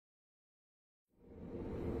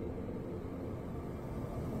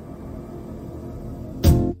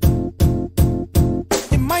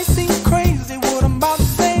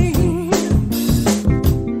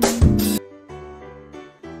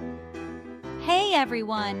Hey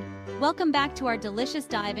everyone! Welcome back to our delicious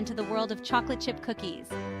dive into the world of chocolate chip cookies.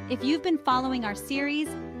 If you've been following our series,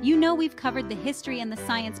 you know we've covered the history and the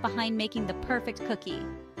science behind making the perfect cookie.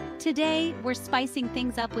 Today, we're spicing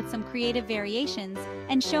things up with some creative variations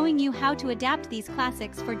and showing you how to adapt these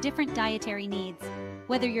classics for different dietary needs.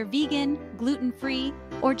 Whether you're vegan, gluten-free,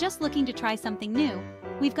 or just looking to try something new,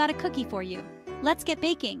 we've got a cookie for you. Let's get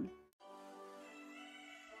baking!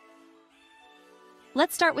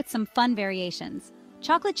 Let's start with some fun variations.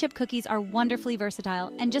 Chocolate chip cookies are wonderfully versatile,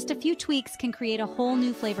 and just a few tweaks can create a whole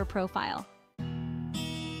new flavor profile.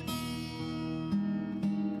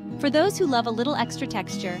 For those who love a little extra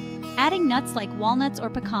texture, adding nuts like walnuts or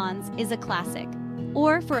pecans is a classic.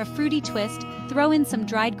 Or for a fruity twist, throw in some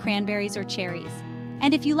dried cranberries or cherries.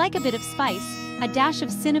 And if you like a bit of spice, a dash of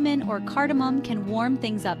cinnamon or cardamom can warm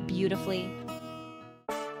things up beautifully.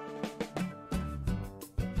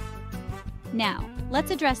 Now,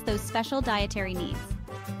 let's address those special dietary needs.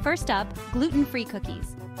 First up, gluten-free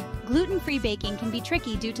cookies. Gluten-free baking can be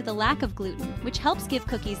tricky due to the lack of gluten, which helps give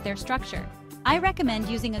cookies their structure. I recommend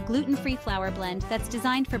using a gluten-free flour blend that's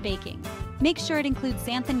designed for baking. Make sure it includes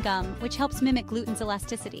xanthan gum, which helps mimic gluten's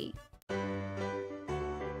elasticity.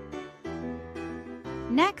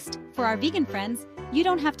 Next, for our vegan friends, you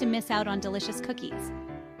don't have to miss out on delicious cookies.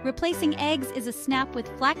 Replacing eggs is a snap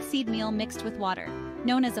with flaxseed meal mixed with water,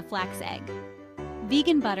 known as a flax egg.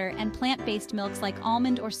 Vegan butter and plant-based milks like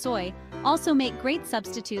almond or soy also make great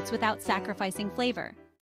substitutes without sacrificing flavor.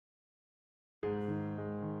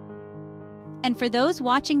 And for those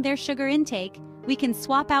watching their sugar intake, we can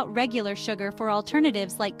swap out regular sugar for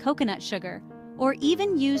alternatives like coconut sugar, or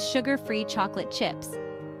even use sugar-free chocolate chips.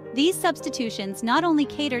 These substitutions not only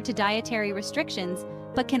cater to dietary restrictions,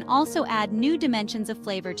 but can also add new dimensions of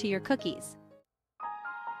flavor to your cookies.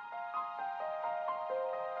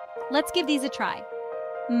 Let's give these a try.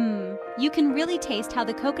 You can really taste how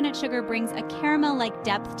the coconut sugar brings a caramel-like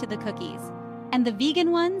depth to the cookies. And the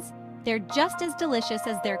vegan ones? They're just as delicious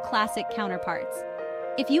as their classic counterparts.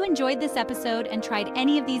 If you enjoyed this episode and tried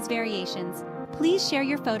any of these variations, please share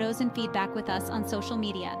your photos and feedback with us on social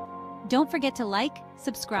media. Don't forget to like,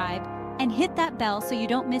 subscribe, and hit that bell so you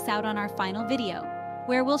don't miss out on our final video,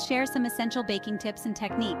 where we'll share some essential baking tips and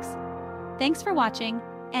techniques. Thanks for watching,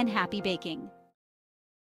 and happy baking!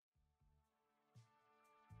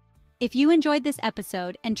 If you enjoyed this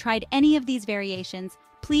episode and tried any of these variations,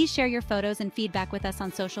 please share your photos and feedback with us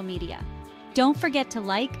on social media. Don't forget to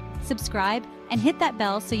like, subscribe, and hit that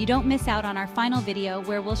bell so you don't miss out on our final video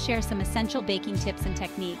where we'll share some essential baking tips and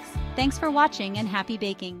techniques. Thanks for watching and happy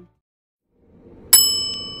baking!